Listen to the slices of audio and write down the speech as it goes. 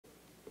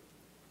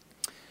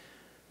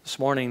This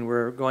morning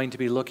we're going to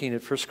be looking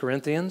at 1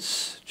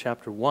 Corinthians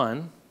chapter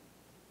 1,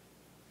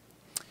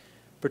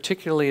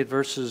 particularly at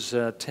verses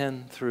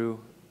 10 through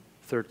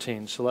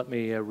 13. So let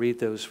me read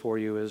those for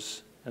you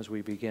as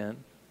we begin.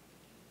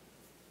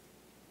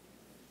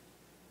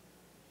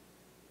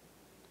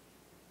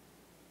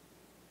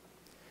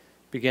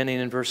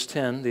 Beginning in verse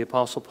 10, the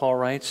Apostle Paul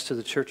writes to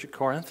the church at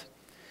Corinth,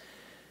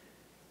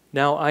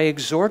 "Now I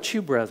exhort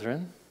you,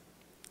 brethren,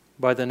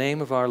 by the name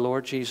of our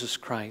Lord Jesus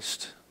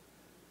Christ,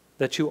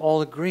 that you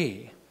all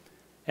agree,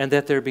 and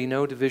that there be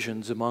no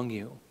divisions among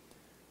you,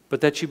 but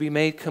that you be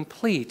made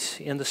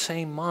complete in the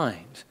same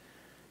mind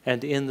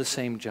and in the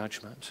same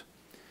judgment.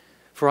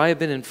 For I have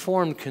been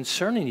informed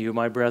concerning you,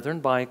 my brethren,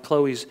 by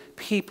Chloe's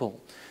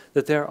people,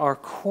 that there are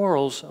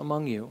quarrels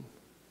among you.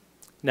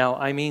 Now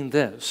I mean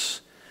this,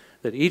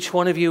 that each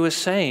one of you is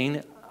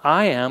saying,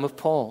 I am of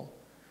Paul,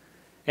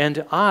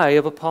 and I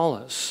of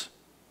Apollos,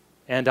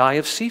 and I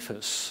of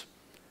Cephas,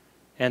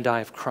 and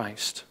I of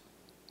Christ.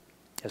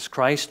 Has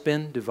Christ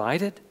been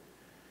divided?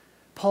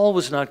 Paul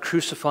was not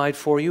crucified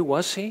for you,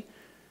 was he?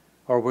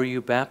 Or were you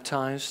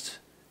baptized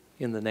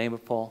in the name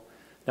of Paul?"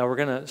 Now we're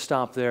going to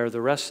stop there. The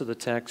rest of the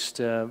text,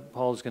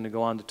 Paul is going to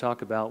go on to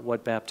talk about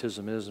what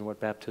baptism is and what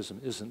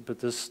baptism isn't, but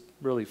this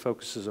really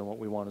focuses on what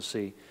we want to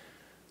see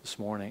this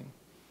morning.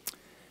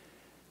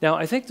 Now,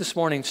 I think this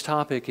morning's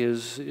topic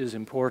is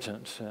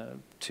important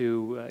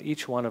to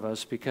each one of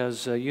us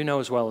because you know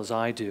as well as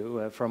I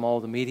do from all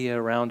the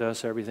media around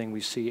us, everything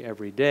we see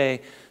every day,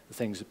 the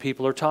things that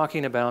people are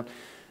talking about,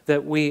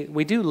 that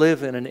we do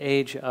live in an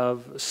age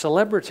of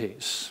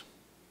celebrities.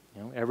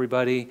 You know,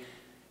 everybody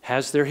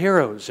has their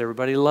heroes.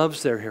 Everybody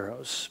loves their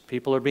heroes.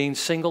 People are being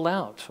singled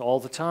out all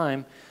the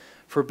time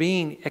for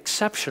being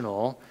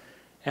exceptional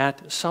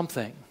at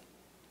something,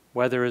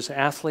 whether as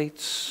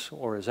athletes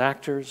or as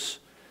actors,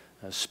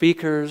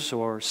 speakers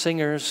or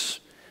singers,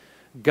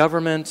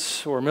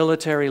 governments or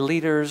military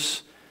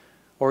leaders,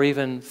 or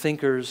even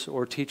thinkers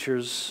or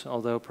teachers,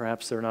 although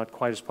perhaps they're not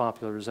quite as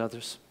popular as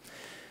others.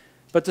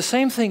 But the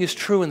same thing is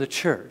true in the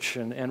church,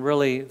 and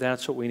really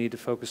that's what we need to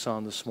focus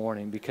on this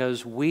morning,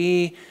 because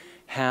we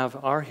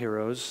have our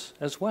heroes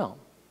as well.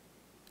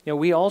 You know,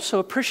 we also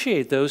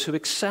appreciate those who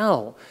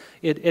excel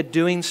at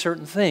doing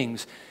certain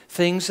things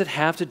that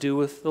have to do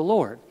with the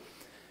Lord.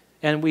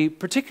 And we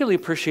particularly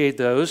appreciate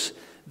those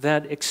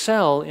that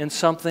excel in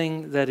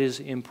something that is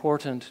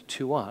important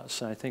to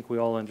us. I think we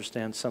all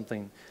understand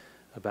something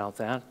about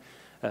that.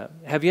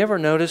 Have you ever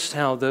noticed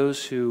how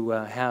those who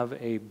have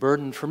a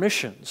burden for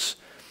missions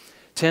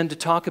tend to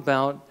talk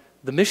about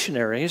the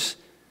missionaries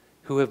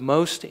who have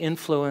most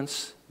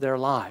influenced their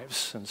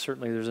lives? And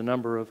certainly there's a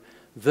number of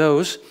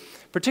those,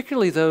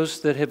 particularly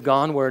those that have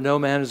gone where no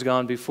man has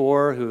gone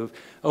before, who have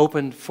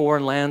opened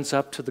foreign lands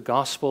up to the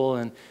gospel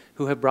and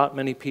who have brought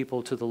many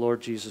people to the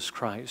Lord Jesus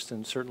Christ.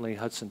 And certainly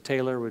Hudson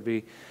Taylor would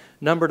be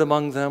numbered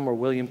among them, or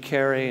William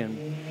Carey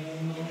and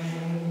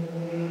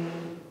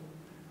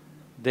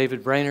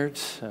David Brainerd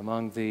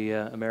among the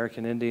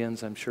American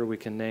Indians. I'm sure we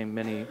can name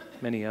many,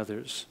 many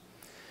others.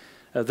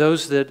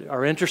 Those that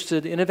are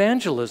interested in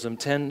evangelism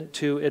tend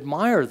to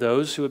admire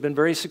those who have been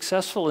very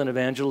successful in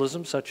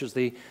evangelism, such as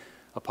the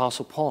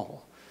Apostle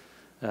Paul.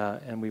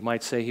 And we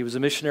might say he was a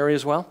missionary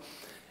as well.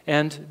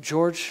 And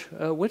George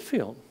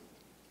Whitefield.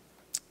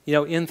 You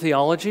know, in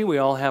theology, we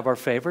all have our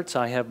favorites.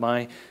 I have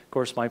of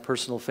course, my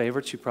personal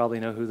favorites. You probably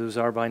know who those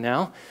are by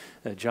now.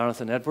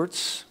 Jonathan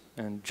Edwards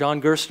and John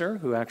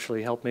Gerstner, who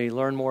actually helped me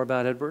learn more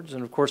about Edwards.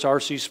 And of course,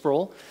 R.C.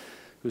 Sproul,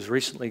 who's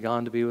recently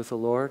gone to be with the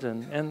Lord.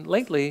 And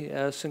lately,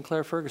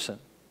 Sinclair Ferguson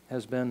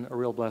has been a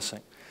real blessing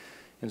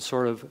in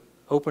sort of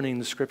opening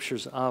the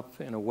Scriptures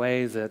up in a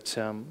way that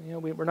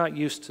we're not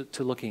used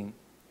to looking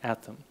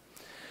at them.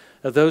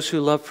 Those who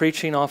love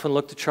preaching often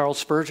look to Charles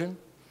Spurgeon.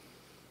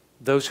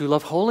 Those who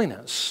love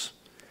holiness,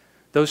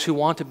 those who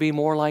want to be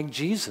more like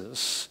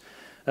Jesus,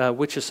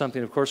 which is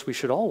something, of course, we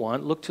should all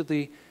want, look to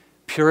the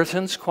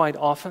Puritans quite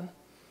often,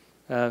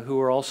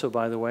 who are also,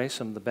 by the way,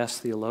 some of the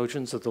best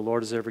theologians that the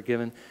Lord has ever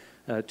given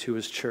to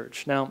His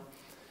church. Now,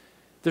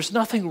 there's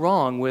nothing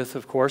wrong with,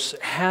 of course,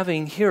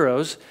 having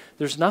heroes.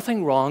 There's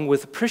nothing wrong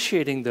with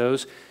appreciating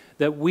those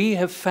that we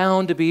have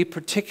found to be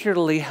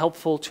particularly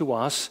helpful to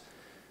us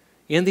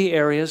in the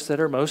areas that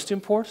are most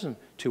important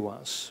to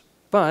us.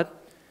 But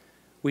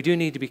we do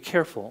need to be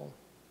careful.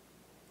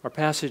 Our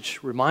passage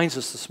reminds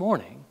us this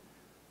morning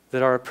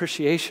that our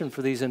appreciation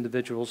for these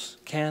individuals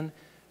can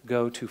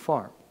go too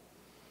far.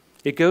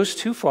 It goes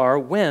too far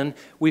when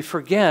we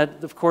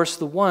forget, of course,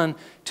 the one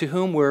to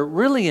whom we're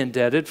really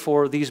indebted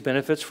for these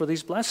benefits, for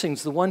these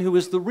blessings, the one who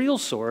is the real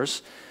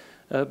source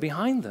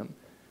behind them.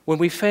 When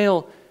we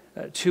fail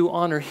to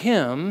honor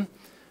Him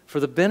for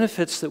the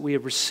benefits that we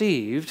have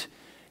received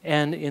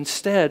and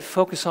instead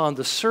focus on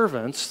the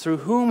servants through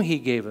whom He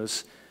gave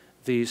us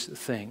these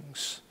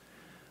things.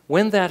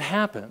 When that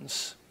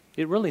happens,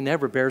 it really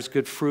never bears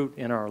good fruit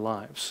in our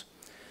lives.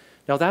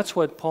 Now that's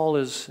what Paul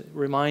is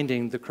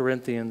reminding the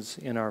Corinthians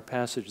in our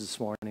passage this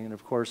morning, and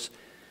of course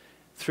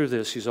through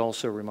this he's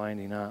also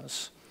reminding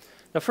us.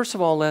 Now first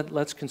of all,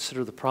 let's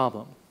consider the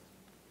problem.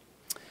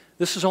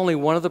 This is only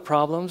one of the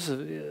problems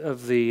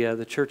of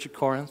the church at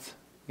Corinth.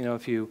 You know,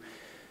 if you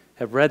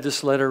have read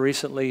this letter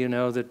recently, you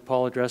know that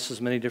Paul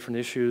addresses many different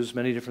issues,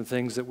 many different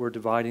things that were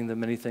dividing them,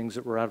 many things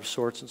that were out of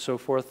sorts and so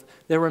forth.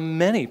 There were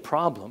many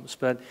problems,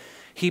 but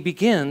he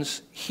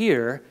begins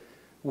here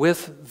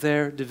with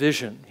their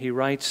division. He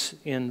writes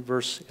in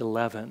verse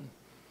 11,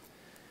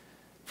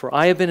 "For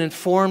I have been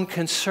informed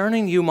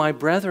concerning you, my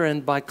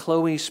brethren, by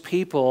Chloe's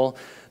people,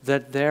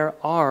 that there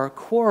are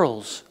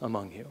quarrels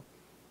among you."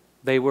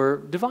 They were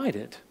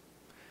divided.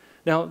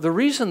 Now, the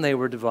reason they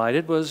were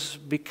divided was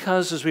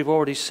because, as we've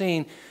already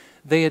seen,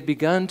 they had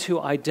begun to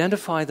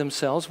identify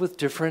themselves with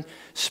different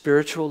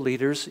spiritual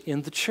leaders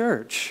in the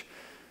church.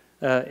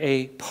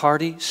 A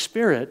party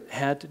spirit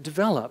had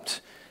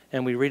developed,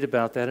 and we read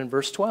about that in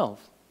verse 12.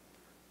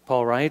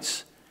 Paul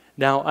writes,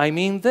 "Now I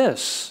mean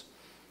this,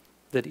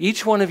 that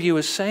each one of you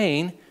is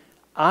saying,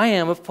 'I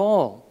am of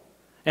Paul,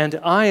 and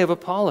I of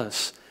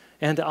Apollos,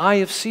 and I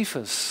of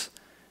Cephas,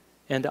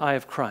 and I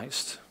of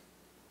Christ.'"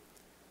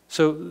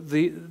 So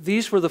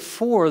these were the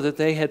four that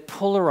they had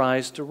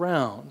polarized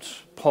around.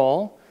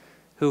 Paul,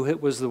 who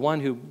was the one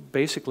who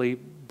basically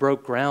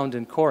broke ground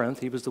in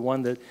Corinth. He was the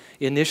one that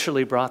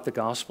initially brought the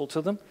gospel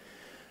to them.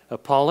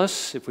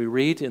 Apollos, if we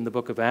read in the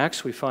book of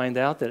Acts, we find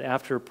out that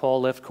after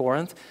Paul left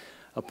Corinth,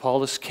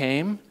 Apollos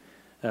came.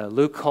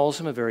 Luke calls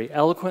him a very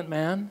eloquent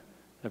man,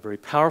 a very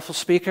powerful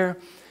speaker,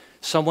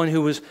 someone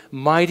who was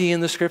mighty in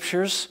the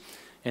scriptures.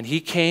 And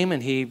he came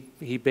and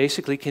he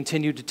basically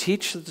continued to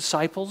teach the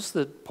disciples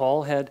that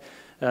Paul had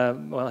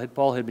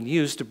been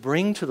used to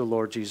bring to the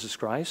Lord Jesus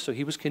Christ. So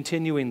he was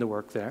continuing the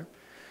work there.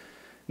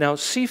 Now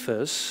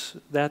Cephas,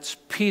 that's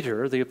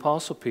Peter, the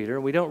Apostle Peter.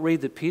 We don't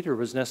read that Peter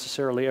was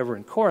necessarily ever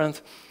in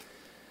Corinth.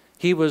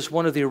 He was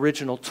one of the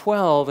original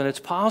 12, and it's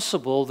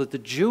possible that the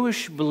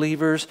Jewish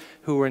believers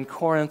who were in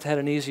Corinth had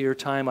an easier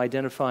time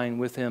identifying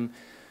with him,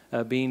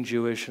 being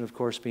Jewish, and of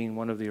course being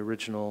one of the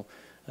original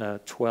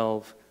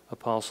 12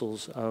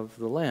 apostles of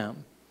the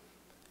Lamb.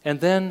 And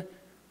then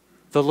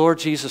the Lord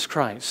Jesus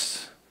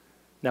Christ.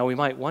 Now we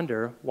might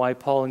wonder why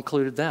Paul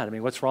included that. I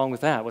mean, what's wrong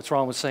with that? What's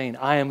wrong with saying,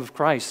 "I am of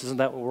Christ"? Isn't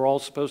that what we're all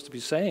supposed to be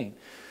saying?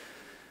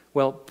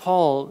 Well,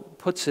 Paul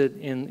puts it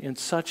in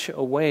such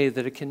a way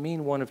that it can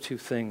mean one of two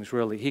things,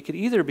 really. He could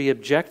either be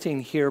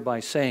objecting here by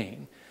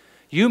saying,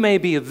 "You may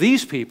be of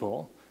these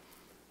people,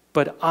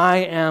 but I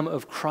am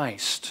of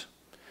Christ.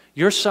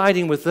 You're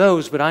siding with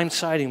those, but I'm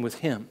siding with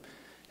him."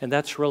 And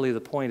that's really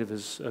the point of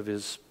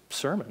his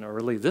sermon, or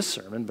really this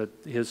sermon, but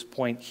his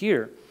point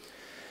here.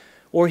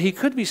 Or he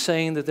could be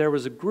saying that there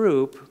was a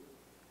group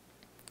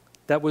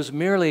that was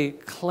merely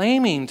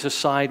claiming to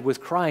side with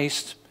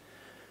Christ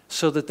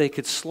so that they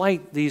could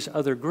slight these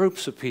other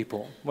groups of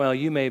people. Well,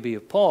 you may be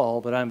of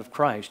Paul, but I'm of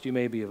Christ. You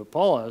may be of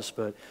Apollos,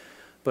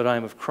 but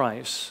I'm of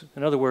Christ.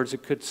 In other words,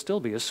 it could still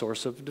be a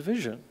source of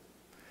division.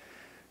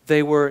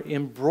 They were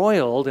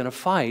embroiled in a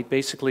fight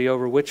basically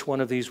over which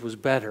one of these was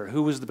better.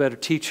 Who was the better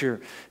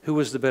teacher? Who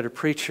was the better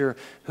preacher?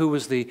 Who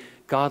was the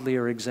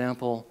godlier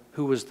example?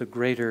 Who was the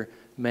greater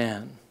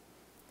man?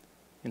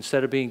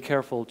 Instead of being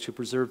careful to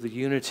preserve the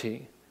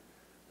unity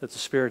that the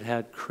Spirit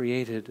had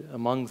created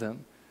among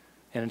them,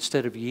 and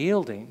instead of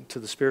yielding to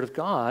the Spirit of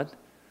God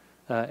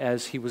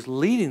as He was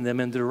leading them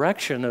in the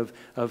direction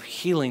of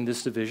healing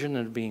this division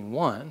and being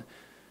one,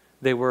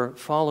 they were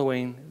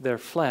following their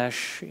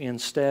flesh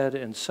instead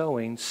and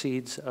sowing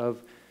seeds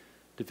of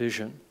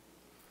division.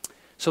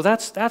 So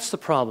that's the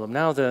problem.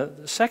 Now,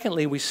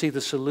 secondly, we see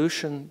the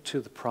solution to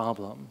the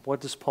problem.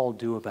 What does Paul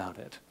do about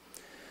it?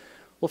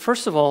 Well,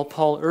 first of all,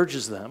 Paul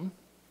urges them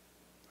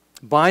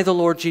by the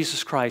Lord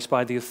Jesus Christ,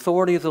 by the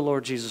authority of the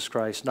Lord Jesus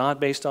Christ, not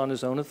based on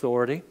his own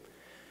authority,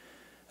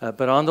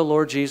 but on the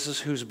Lord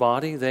Jesus, whose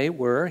body they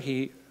were.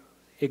 He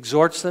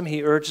exhorts them,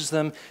 he urges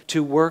them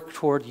to work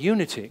toward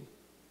unity,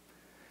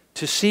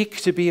 to seek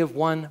to be of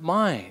one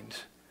mind,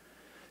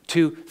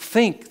 to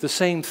think the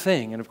same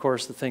thing, and of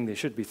course the thing they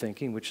should be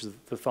thinking, which is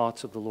the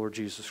thoughts of the Lord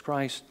Jesus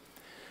Christ,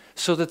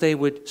 so that they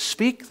would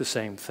speak the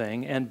same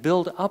thing and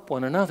build up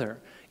one another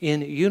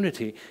in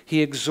unity.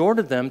 He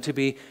exhorted them to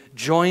be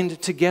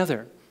joined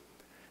together,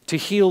 to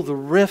heal the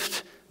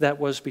rift that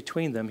was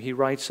between them. He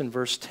writes in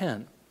verse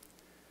 10,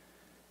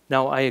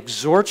 "Now I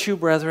exhort you,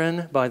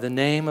 brethren, by the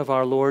name of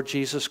our Lord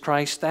Jesus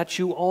Christ, that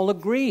you all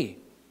agree,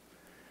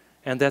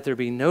 and that there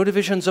be no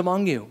divisions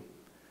among you,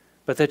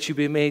 but that you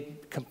be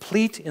made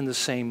complete in the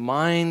same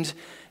mind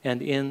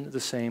and in the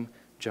same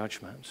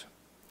judgment."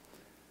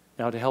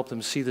 Now, to help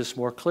them see this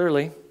more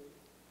clearly,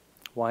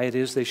 why it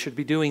is they should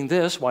be doing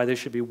this, why they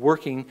should be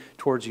working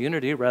towards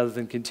unity rather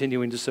than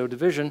continuing to sow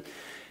division,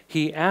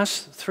 he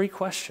asks three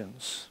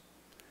questions.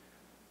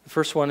 The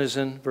first one is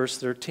in verse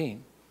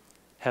 13.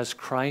 Has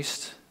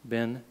Christ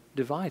been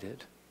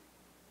divided?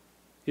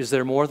 Is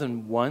there more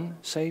than one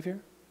Savior?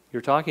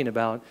 You're talking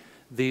about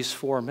these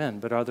four men,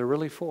 but are there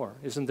really four?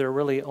 Isn't there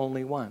really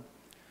only one?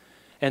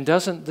 And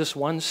doesn't this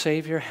one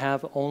Savior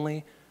have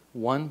only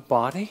one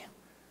body?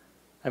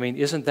 I mean,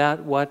 isn't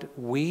that what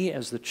we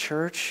as the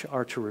church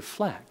are to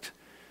reflect,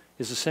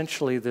 is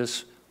essentially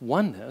this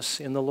oneness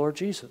in the Lord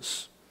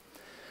Jesus?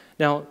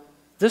 Now,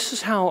 This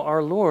is how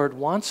our Lord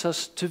wants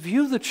us to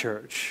view the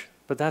church.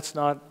 But that's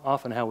not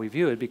often how we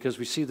view it, because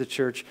we see the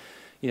church,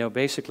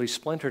 basically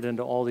splintered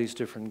into all these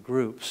different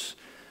groups,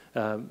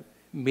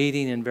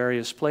 meeting in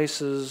various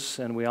places,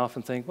 and we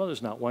often think, well,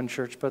 there's not one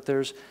church, but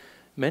there's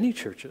many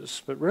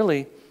churches. But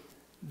really,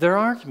 there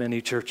aren't many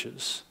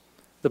churches.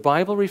 The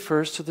Bible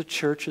refers to the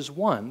church as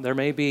one. There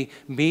may be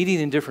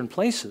meeting in different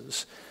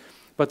places,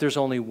 but there's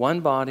only one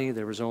body,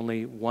 there is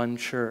only one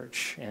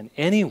church. And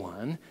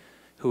anyone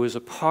who is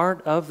a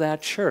part of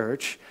that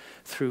church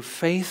through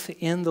faith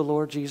in the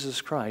Lord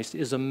Jesus Christ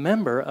is a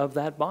member of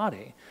that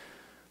body,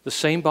 the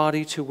same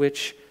body to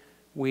which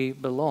we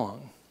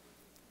belong.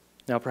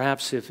 Now,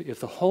 perhaps if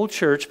the whole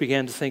church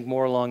began to think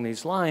more along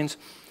these lines,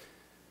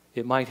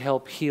 it might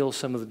help heal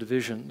some of the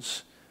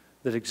divisions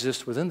that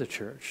exist within the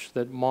church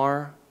that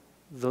mar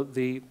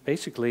the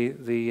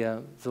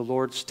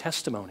Lord's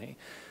testimony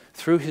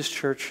through His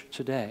church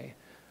today.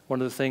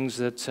 One of the things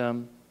that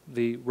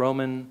the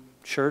Roman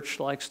Church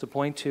likes to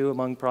point to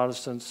among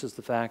Protestants is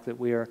the fact that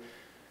we are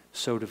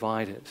so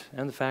divided.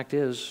 And the fact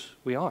is,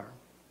 we are.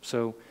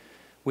 So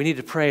we need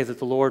to pray that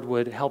the Lord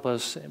would help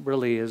us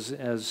really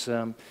as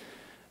an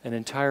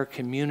entire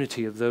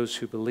community of those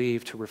who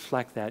believe to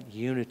reflect that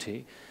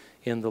unity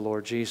in the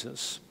Lord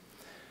Jesus.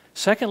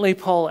 Secondly,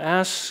 Paul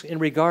asks in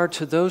regard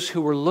to those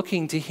who were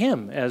looking to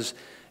him as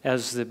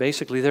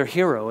basically their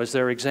hero, as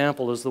their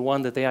example, as the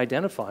one that they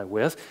identify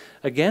with.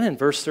 Again, in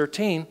verse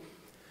 13,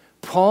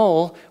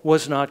 Paul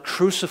was not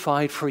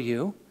crucified for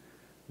you,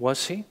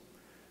 was he?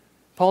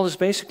 Paul is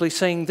basically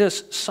saying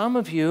this: some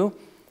of you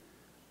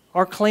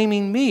are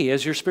claiming me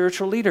as your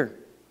spiritual leader,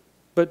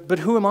 but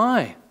who am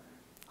I?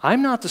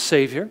 I'm not the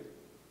Savior.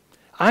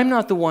 I'm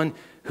not the one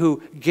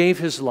who gave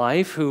his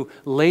life, who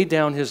laid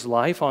down his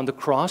life on the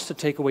cross to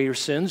take away your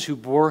sins, who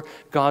bore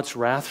God's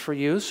wrath for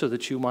you so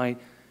that you might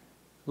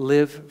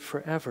live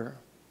forever.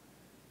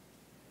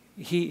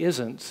 He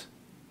isn't,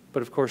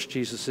 but of course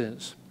Jesus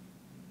is.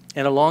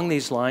 And along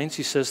these lines,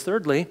 he says,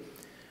 thirdly,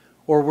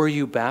 or were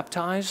you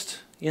baptized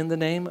in the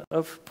name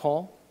of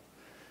Paul?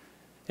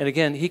 And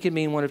again, he could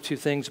mean one of two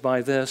things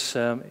by this.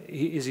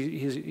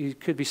 He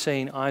could be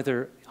saying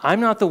either, I'm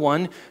not the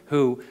one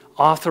who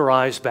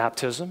authorized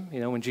baptism.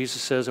 When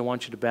Jesus says, I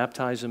want you to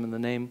baptize them in the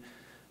name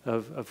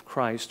of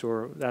Christ,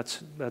 or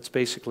that's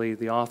basically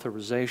the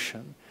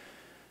authorization.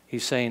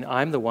 He's saying,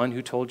 I'm the one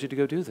who told you to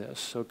go do this.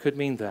 So it could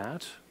mean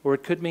that, or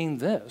it could mean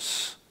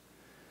this.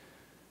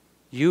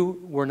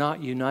 You were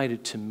not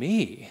united to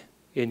me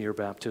in your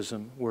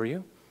baptism, were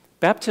you?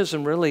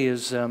 Baptism really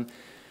is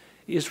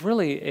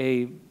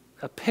really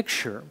a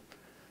picture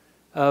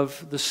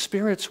of the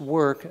Spirit's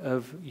work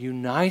of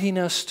uniting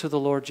us to the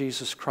Lord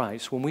Jesus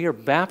Christ. When we are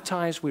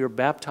baptized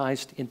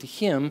into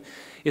Him.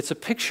 It's a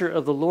picture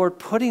of the Lord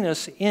putting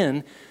us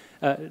in,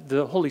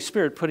 the Holy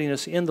Spirit putting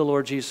us in the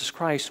Lord Jesus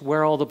Christ,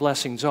 where all the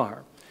blessings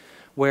are,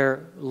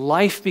 where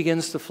life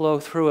begins to flow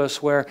through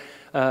us, where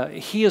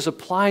He is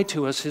applied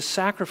to us, His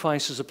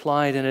sacrifice is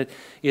applied, and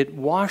it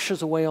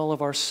washes away all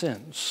of our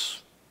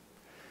sins.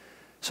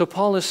 So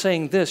Paul is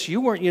saying this: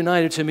 you weren't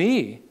united to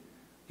me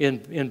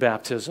in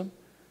baptism.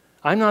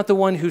 I'm not the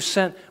one who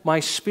sent my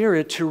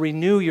Spirit to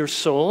renew your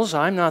souls.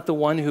 I'm not the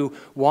one who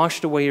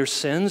washed away your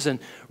sins and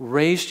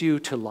raised you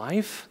to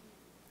life.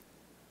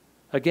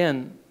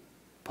 Again,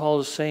 Paul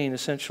is saying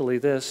essentially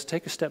this: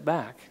 take a step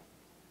back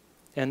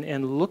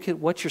and look at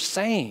what you're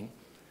saying.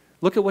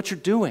 Look at what you're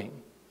doing.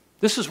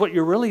 This is what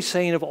you're really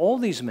saying of all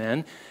these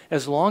men,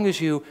 as long as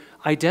you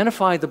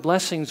identify the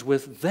blessings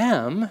with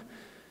them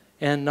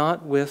and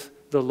not with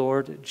the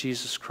Lord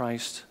Jesus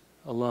Christ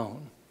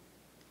alone.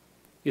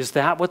 Is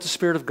that what the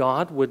Spirit of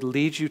God would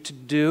lead you to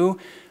do?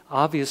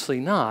 Obviously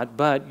not,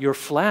 but your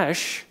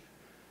flesh,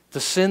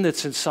 the sin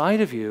that's inside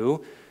of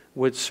you,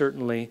 would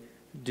certainly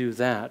do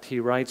that. He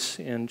writes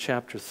in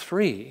chapter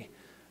 3,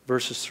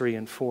 verses 3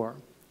 and 4.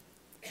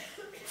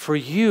 For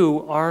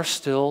you are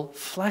still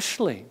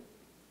fleshly.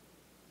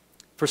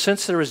 For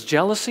since there is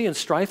jealousy and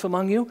strife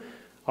among you,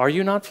 are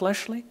you not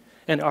fleshly?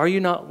 And are you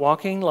not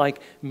walking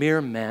like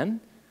mere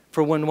men?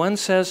 For when one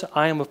says,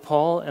 I am of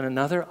Paul, and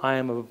another, I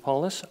am of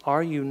Apollos,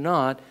 are you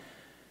not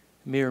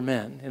mere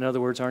men? In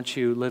other words, aren't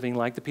you living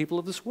like the people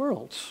of this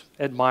world,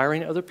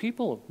 admiring other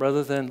people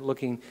rather than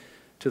looking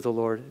to the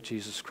Lord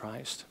Jesus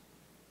Christ?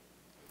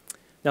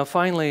 Now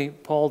finally,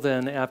 Paul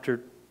then,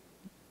 after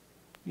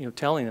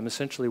telling them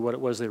essentially what it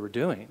was they were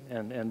doing,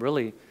 and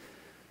really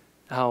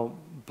how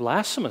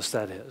blasphemous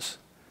that is,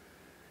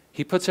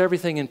 he puts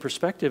everything in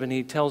perspective and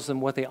he tells them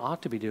what they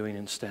ought to be doing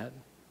instead,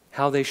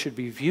 how they should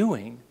be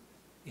viewing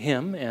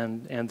him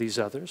and these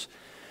others,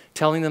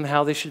 telling them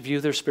how they should view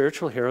their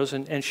spiritual heroes,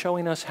 and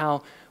showing us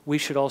how we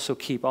should also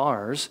keep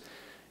ours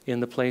in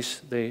the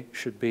place they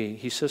should be.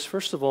 He says,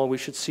 first of all, we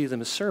should see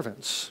them as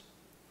servants.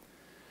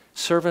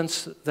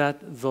 Servants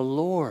that the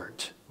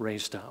Lord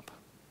raised up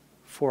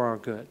for our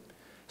good.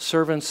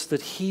 Servants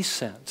that He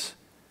sent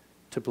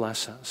to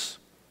bless us.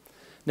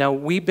 Now,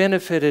 we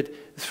benefited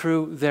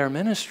through their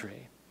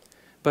ministry,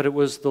 but it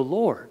was the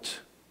Lord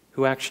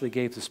who actually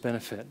gave this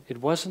benefit.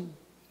 It wasn't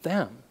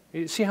them.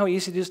 You see how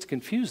easy it is to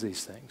confuse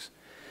these things.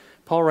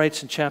 Paul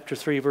writes in chapter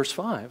 3, verse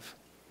 5,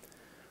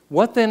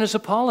 "What then is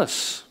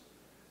Apollos?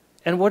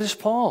 And what is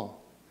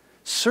Paul?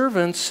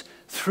 Servants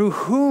through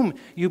whom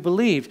you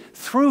believed."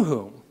 Through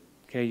whom,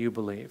 okay, you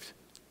believed.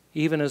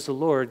 Even as the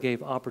Lord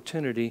gave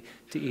opportunity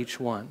to each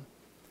one.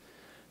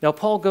 Now,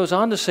 Paul goes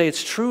on to say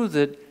it's true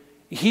that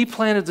he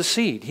planted the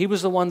seed. He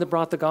was the one that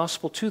brought the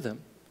gospel to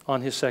them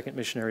on his second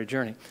missionary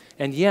journey.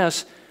 And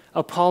yes,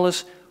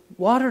 Apollos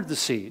watered the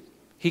seed.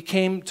 He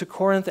came to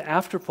Corinth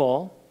after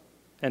Paul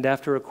and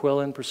after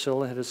Aquila and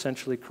Priscilla had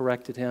essentially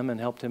corrected him and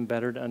helped him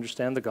better to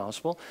understand the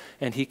gospel,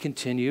 and he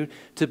continued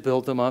to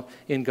build them up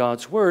in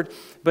God's word.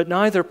 But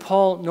neither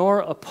Paul nor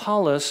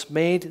Apollos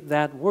made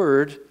that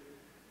word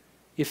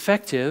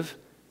effective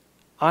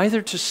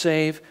either to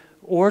save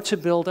or to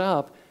build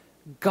up.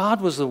 God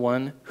was the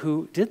one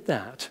who did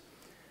that.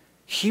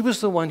 He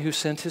was the one who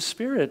sent his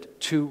Spirit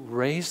to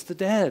raise the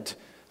dead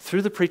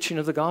through the preaching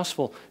of the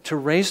gospel, to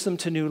raise them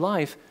to new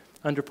life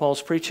under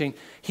Paul's preaching.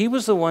 He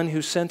was the one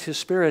who sent his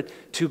Spirit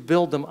to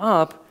build them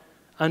up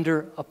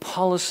under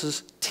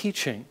Apollos'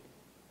 teaching.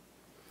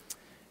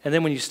 And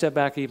then when you step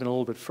back even a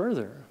little bit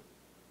further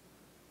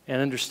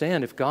and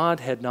understand, if God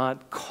had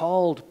not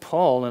called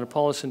Paul and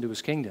Apollos into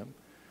his kingdom,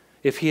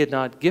 if he had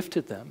not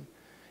gifted them,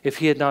 if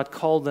he had not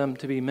called them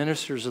to be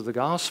ministers of the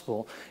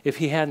gospel, if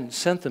he hadn't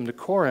sent them to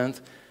Corinth,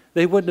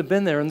 they wouldn't have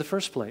been there in the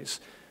first place.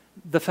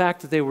 The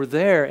fact that they were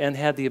there and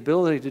had the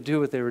ability to do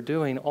what they were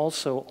doing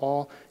also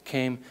all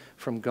came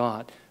from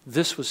God.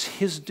 This was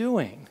his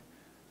doing,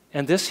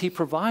 and this he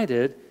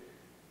provided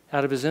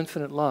out of his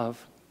infinite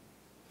love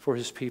for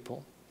his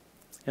people.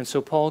 And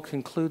so Paul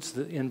concludes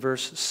in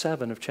verse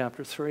 7 of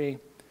chapter 3,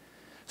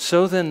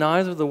 "So then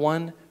neither the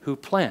one who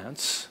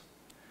plants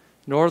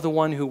nor the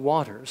one who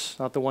waters,"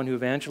 not the one who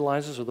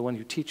evangelizes or the one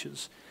who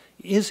teaches,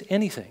 "is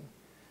anything,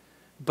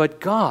 but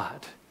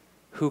God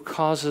who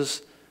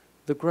causes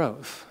the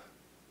growth."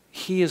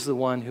 He is the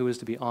one who is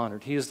to be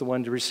honored. He is the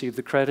one to receive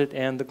the credit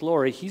and the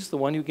glory. He's the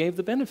one who gave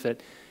the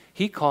benefit.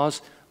 He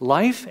caused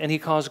life and he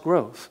caused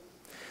growth.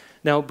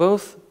 Now,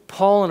 both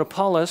Paul and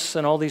Apollos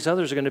and all these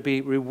others are going to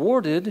be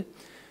rewarded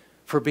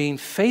for being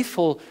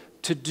faithful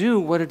to do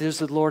what it is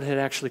that the Lord had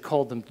actually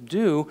called them to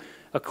do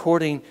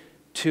according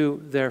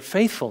to their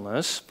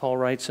faithfulness. Paul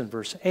writes in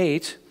verse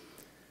 8,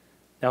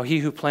 "Now he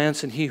who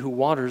plants and he who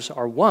waters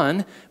are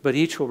one, but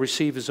each will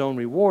receive his own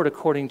reward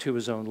according to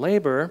his own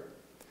labor."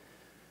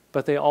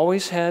 But they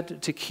always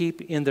had to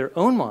keep in their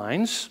own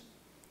minds,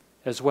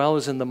 as well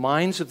as in the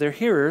minds of their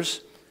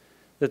hearers,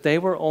 that they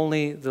were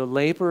only the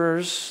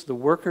laborers, the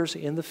workers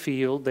in the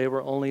field. They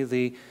were only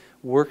the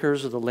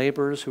workers or the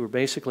laborers who were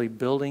basically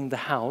building the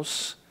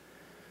house.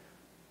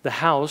 The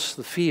house,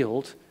 the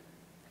field,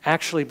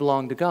 actually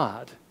belonged to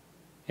God.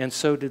 And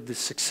so did the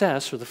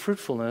success or the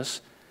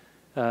fruitfulness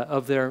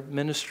of their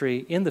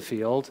ministry in the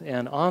field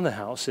and on the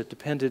house. It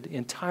depended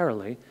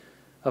entirely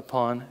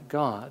upon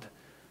God.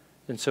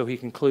 And so he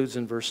concludes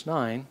in verse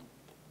 9,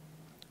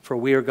 "For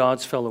we are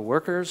God's fellow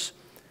workers,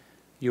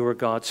 you are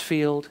God's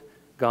field,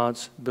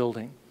 God's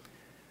building."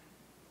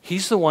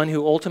 He's the one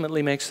who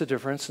ultimately makes the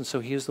difference, and so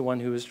he is the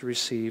one who is to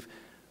receive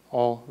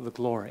all the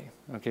glory.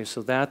 Okay,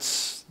 so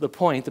that's the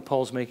point that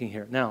Paul's making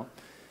here. Now,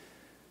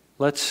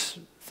 let's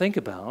think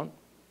about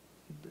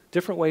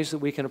different ways that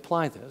we can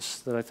apply this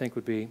that I think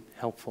would be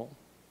helpful.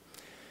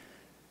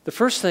 The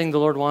first thing the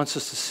Lord wants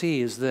us to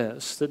see is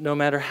this, that no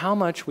matter how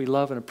much we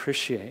love and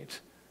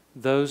appreciate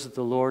those that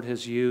the Lord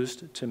has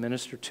used to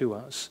minister to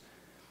us,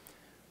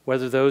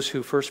 whether those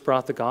who first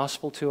brought the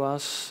gospel to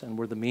us and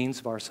were the means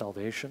of our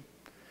salvation,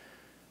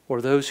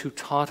 or those who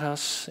taught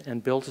us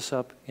and built us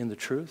up in the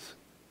truth,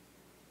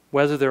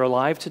 whether they're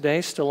alive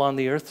today, still on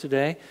the earth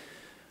today,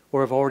 or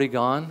have already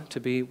gone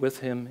to be with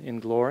him in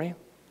glory,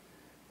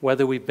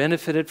 whether we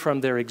benefited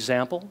from their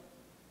example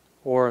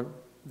or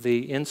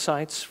the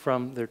insights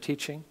from their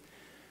teaching,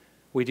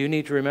 we do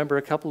need to remember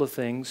a couple of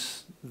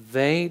things.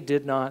 They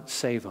did not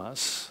save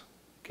us,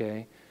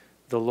 okay?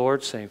 The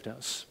Lord saved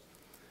us.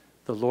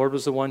 The Lord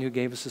was the one who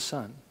gave us the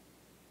Son.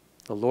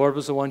 The Lord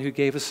was the one who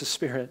gave us the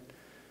Spirit.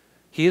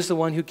 He is the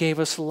one who gave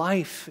us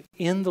life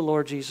in the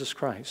Lord Jesus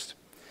Christ.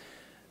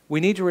 We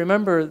need to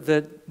remember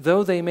that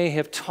though they may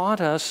have taught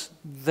us,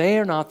 they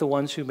are not the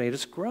ones who made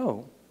us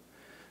grow.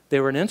 They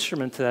were an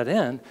instrument to that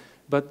end,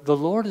 but the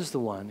Lord is the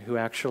one who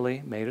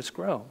actually made us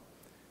grow.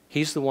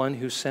 He's the one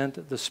who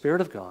sent the Spirit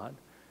of God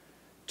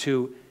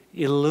to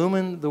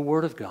illumine the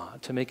Word of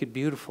God, to make it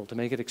beautiful, to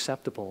make it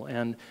acceptable,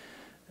 and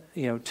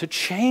to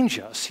change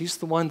us. He's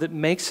the one that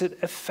makes it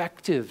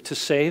effective to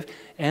save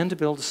and to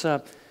build us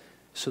up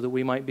so that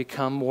we might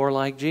become more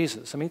like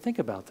Jesus. I mean, think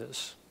about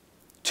this.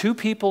 Two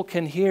people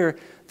can hear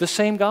the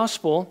same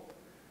gospel.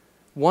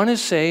 One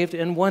is saved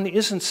and one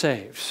isn't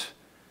saved.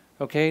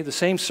 Okay, the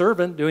same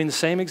servant doing the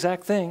same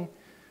exact thing,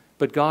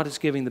 but God is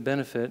giving the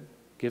benefit,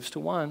 gives to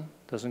one,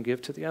 doesn't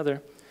give to the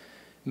other.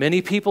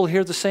 Many people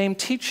hear the same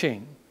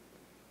teaching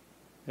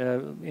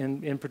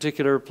in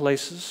particular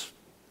places.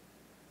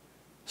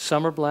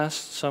 Some are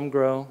blessed, some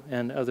grow,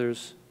 and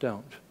others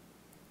don't.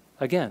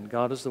 Again,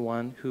 God is the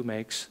one who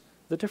makes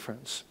the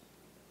difference.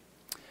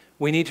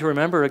 We need to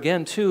remember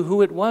again, too,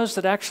 who it was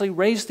that actually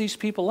raised these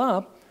people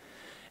up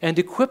and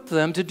equipped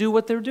them to do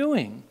what they're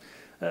doing.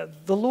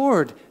 The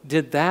Lord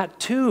did that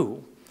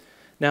too.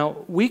 Now,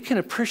 we can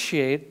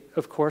appreciate,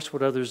 of course,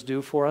 what others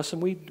do for us,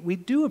 and we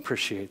do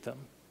appreciate them.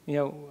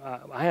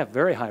 I have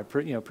very high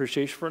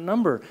appreciation for a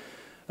number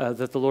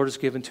that the Lord has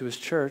given to His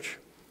church.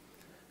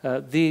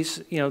 The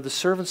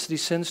servants that He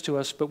sends to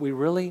us, but we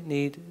really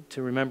need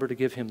to remember to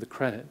give Him the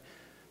credit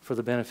for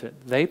the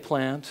benefit. They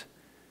plant,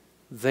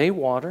 they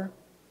water,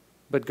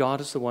 but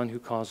God is the one who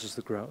causes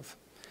the growth.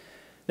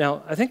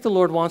 Now, I think the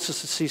Lord wants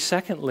us to see,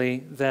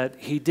 secondly, that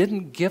He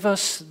didn't give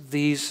us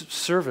these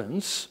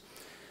servants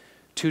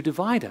to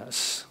divide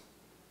us,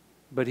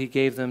 but He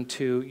gave them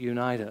to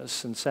unite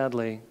us. And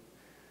sadly,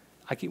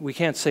 we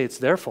can't say it's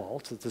their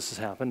fault that this has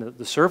happened,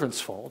 the servants'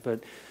 fault,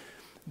 but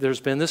there's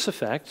been this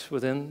effect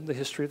within the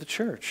history of the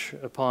church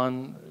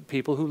upon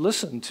people who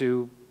listen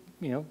to,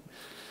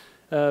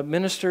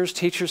 ministers,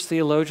 teachers,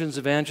 theologians,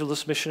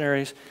 evangelists,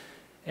 missionaries,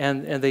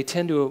 and they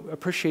tend to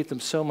appreciate them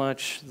so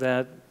much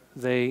that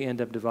they end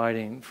up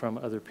dividing from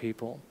other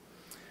people.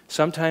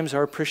 Sometimes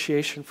our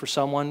appreciation for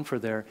someone, for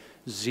their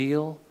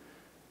zeal,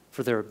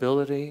 for their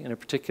ability in a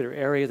particular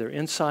area, their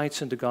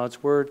insights into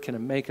God's Word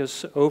can make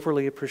us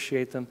overly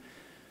appreciate them,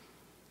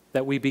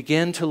 that we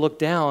begin to look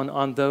down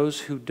on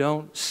those who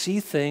don't see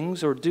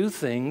things or do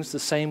things the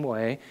same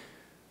way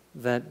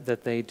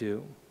that they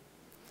do.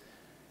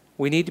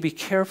 We need to be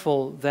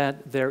careful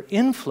that their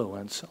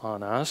influence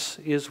on us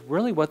is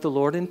really what the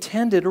Lord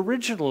intended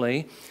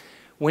originally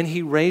when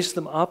He raised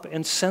them up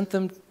and sent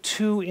them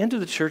into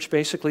the church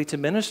basically to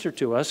minister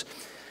to us.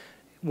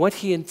 What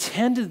He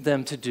intended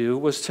them to do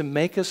was to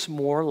make us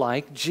more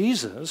like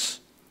Jesus.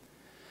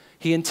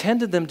 He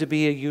intended them to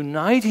be a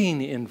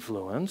uniting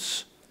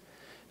influence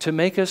to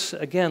make us,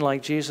 again,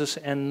 like Jesus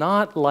and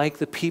not like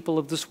the people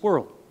of this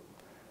world.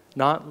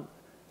 Not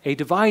a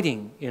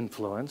dividing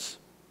influence.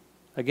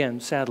 Again,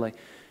 sadly,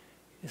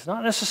 it's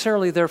not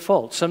necessarily their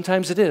fault.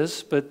 Sometimes it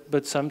is,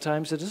 but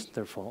sometimes it isn't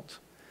their fault.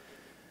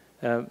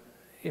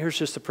 Here's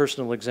just a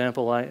personal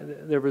example.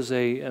 There was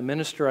a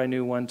minister I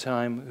knew one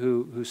time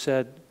who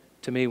said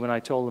to me when I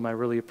told him I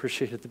really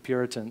appreciated the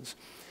Puritans.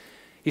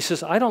 He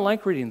says, I don't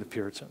like reading the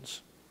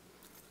Puritans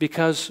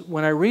because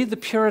when I read the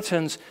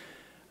Puritans,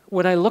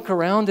 when I look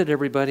around at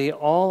everybody,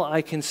 all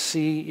I can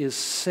see is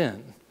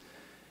sin.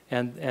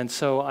 And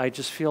so I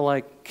just feel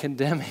like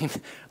condemning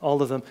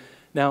all of them.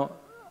 Now,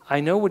 I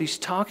know what he's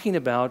talking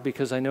about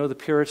because I know the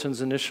Puritans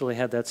initially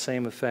had that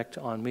same effect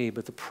on me,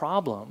 but the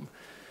problem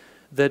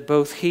that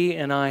both he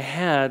and I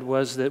had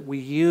was that we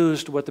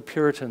used what the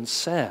Puritans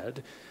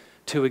said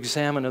to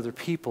examine other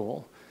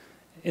people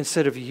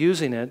instead of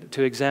using it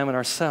to examine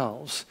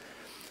ourselves.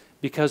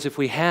 Because if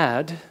we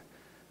had,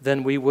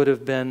 then we would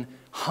have been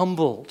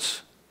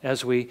humbled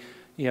as we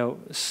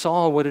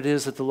saw what it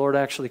is that the Lord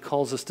actually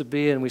calls us to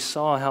be, and we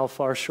saw how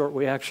far short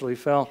we actually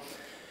fell.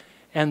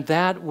 And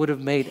that would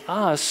have made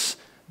us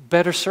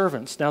better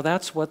servants. Now,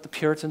 that's what the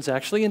Puritans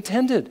actually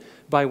intended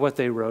by what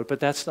they wrote, but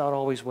that's not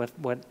always what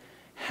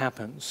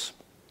happens.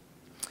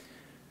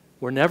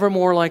 We're never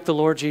more like the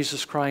Lord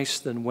Jesus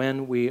Christ than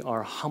when we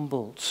are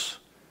humbled,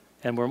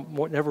 and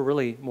we're never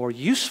really more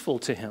useful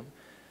to Him,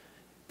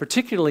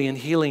 particularly in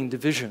healing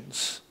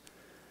divisions,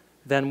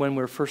 than when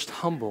we're first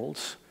humbled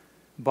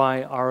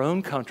by our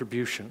own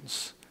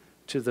contributions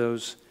to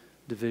those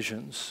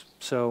divisions.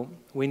 So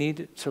we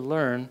need to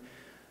learn,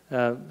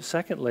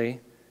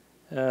 secondly,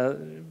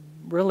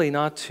 really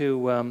not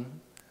to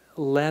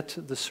let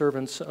the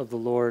servants of the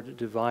Lord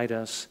divide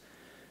us,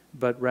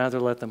 but rather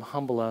let them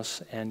humble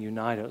us and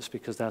unite us,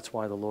 because that's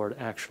why the Lord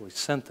actually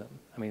sent them.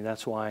 I mean, that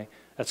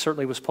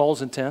certainly was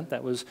Paul's intent.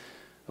 That was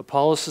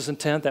Apollos'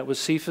 intent. That was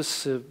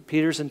Cephas,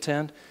 Peter's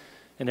intent,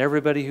 and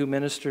everybody who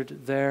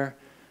ministered there.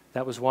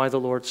 That was why the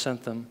Lord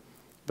sent them,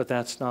 but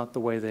that's not the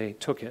way they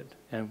took it,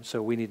 and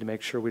so we need to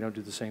make sure we don't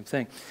do the same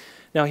thing.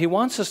 Now, he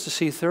wants us to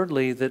see,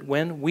 thirdly, that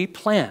when we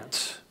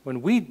plant,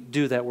 when we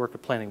do that work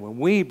of planting, when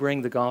we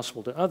bring the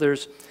gospel to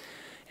others,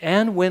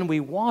 and when we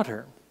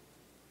water,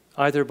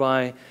 either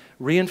by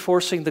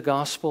reinforcing the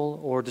gospel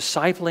or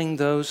discipling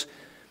those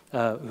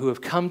who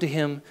have come to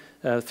Him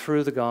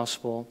through the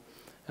gospel,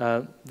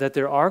 that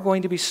there are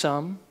going to be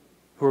some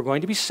who are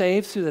going to be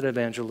saved through that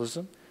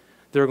evangelism.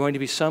 There are going to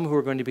be some who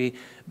are going to be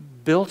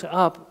built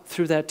up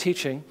through that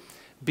teaching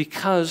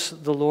because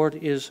the Lord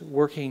is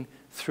working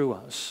through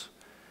us.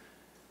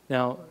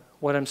 Now,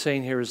 what I'm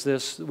saying here is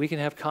this: we can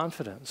have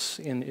confidence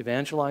in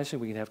evangelizing,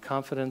 we can have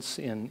confidence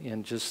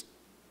in just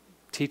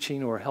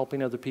teaching or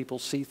helping other people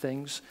see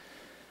things.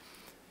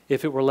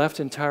 If it were left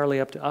entirely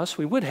up to us,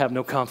 we would have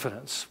no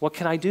confidence. What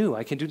can I do?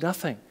 I can do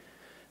nothing.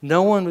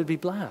 No one would be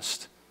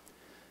blessed.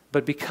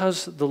 But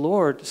because the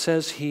Lord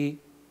says He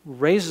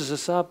raises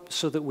us up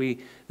so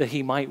that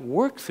He might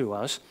work through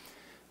us,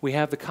 we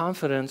have the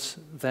confidence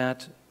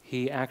that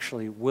He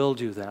actually will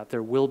do that.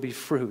 There will be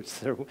fruit.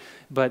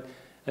 But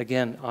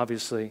again,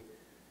 obviously,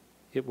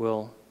 it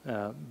will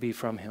be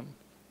from Him.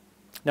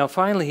 Now,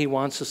 finally, he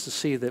wants us to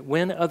see that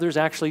when others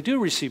actually do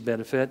receive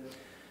benefit,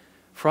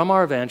 from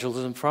our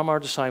evangelism, from our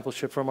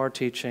discipleship, from our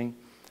teaching,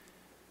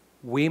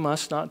 we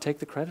must not take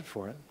the credit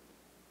for it.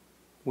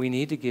 We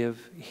need to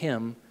give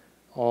him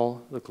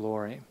all the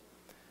glory.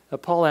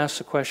 Paul asks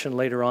a question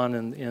later on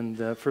in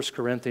 1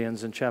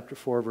 Corinthians in chapter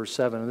 4, verse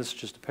 7, and this is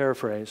just a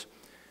paraphrase.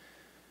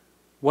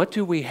 What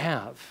do we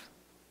have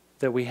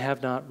that we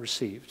have not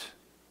received?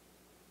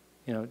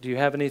 Do you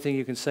have anything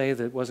you can say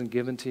that wasn't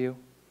given to you?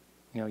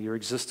 Your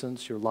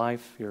existence, your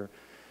life, your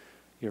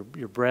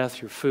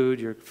breath, your food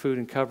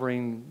and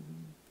covering,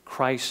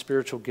 Christ's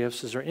spiritual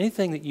gifts. Is there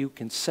anything that you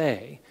can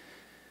say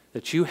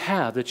that you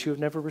have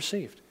never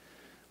received?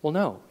 Well,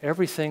 no.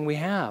 Everything we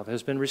have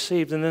has been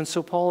received. And then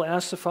so Paul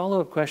asks the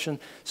follow-up question,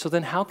 so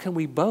then how can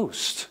we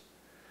boast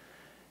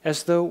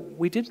as though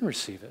we didn't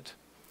receive it?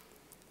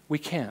 We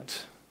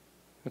can't.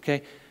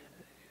 Okay?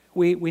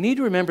 We need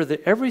to remember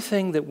that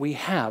everything that we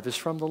have is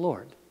from the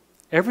Lord.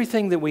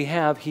 Everything that we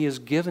have, he has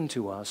given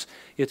to us.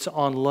 It's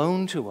on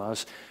loan to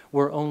us.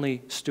 We're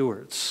only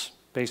stewards,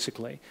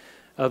 basically,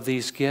 of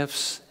these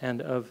gifts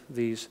and of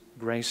these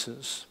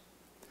graces.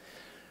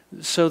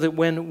 So that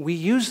when we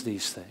use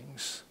these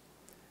things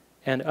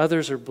and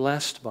others are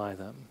blessed by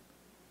them,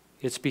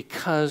 it's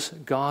because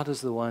God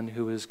is the one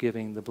who is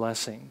giving the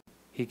blessing.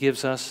 He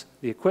gives us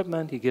the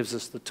equipment, he gives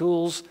us the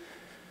tools,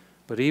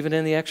 but even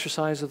in the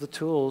exercise of the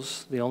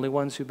tools, the only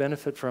ones who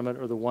benefit from it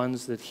are the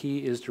ones that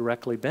he is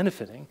directly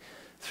benefiting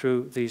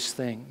through these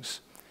things.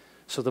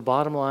 So the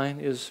bottom line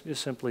is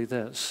simply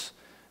this.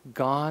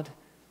 God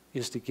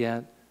is to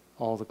get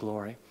all the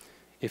glory.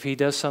 If he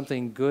does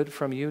something good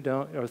from you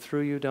or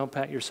through you, don't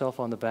pat yourself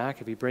on the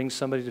back. If he brings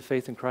somebody to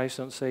faith in Christ,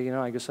 don't say,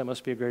 I guess I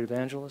must be a great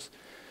evangelist.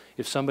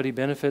 If somebody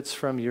benefits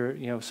from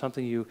your,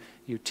 something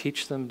you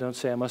teach them, don't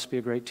say, I must be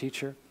a great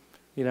teacher.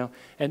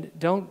 And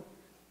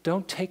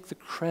don't take the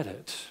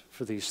credit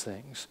for these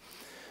things,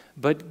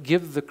 but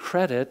give the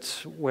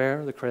credit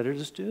where the credit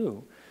is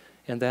due,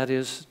 and that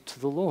is to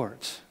the Lord.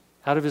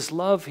 Out of his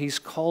love, he's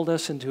called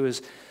us into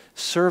his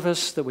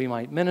service that we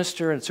might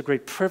minister, and it's a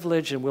great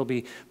privilege, and we'll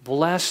be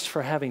blessed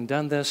for having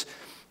done this.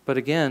 But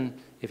again,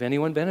 if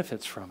anyone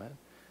benefits from it,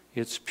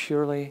 it's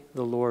purely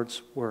the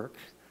Lord's work.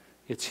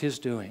 It's his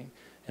doing.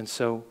 And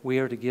so we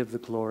are to give the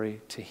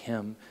glory to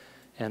him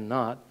and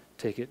not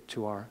take it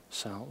to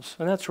ourselves.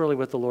 And that's really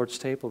what the Lord's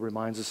table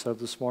reminds us of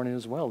this morning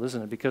as well,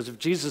 isn't it? Because if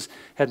Jesus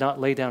had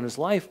not laid down his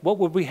life, what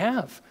would we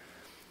have?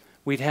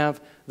 We'd have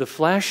the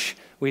flesh,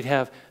 we'd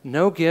have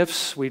no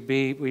gifts, we'd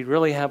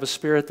really have a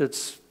spirit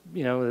that's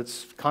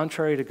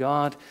contrary to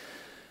God.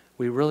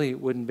 We really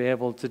wouldn't be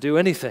able to do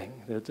anything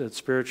that's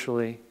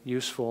spiritually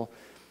useful.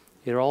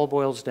 It all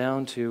boils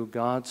down to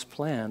God's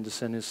plan to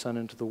send his Son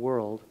into the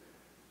world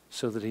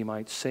so that he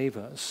might save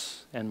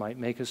us and might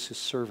make us his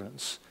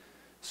servants,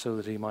 so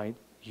that he might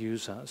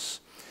use us.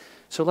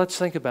 So let's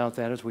think about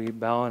that as we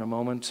bow in a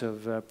moment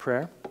of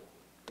prayer.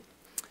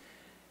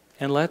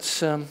 And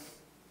let's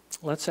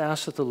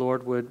ask that the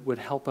Lord would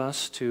help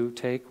us to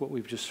take what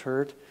we've just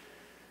heard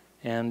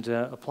and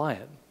apply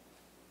it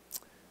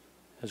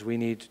as we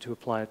need to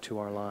apply it to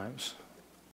our lives.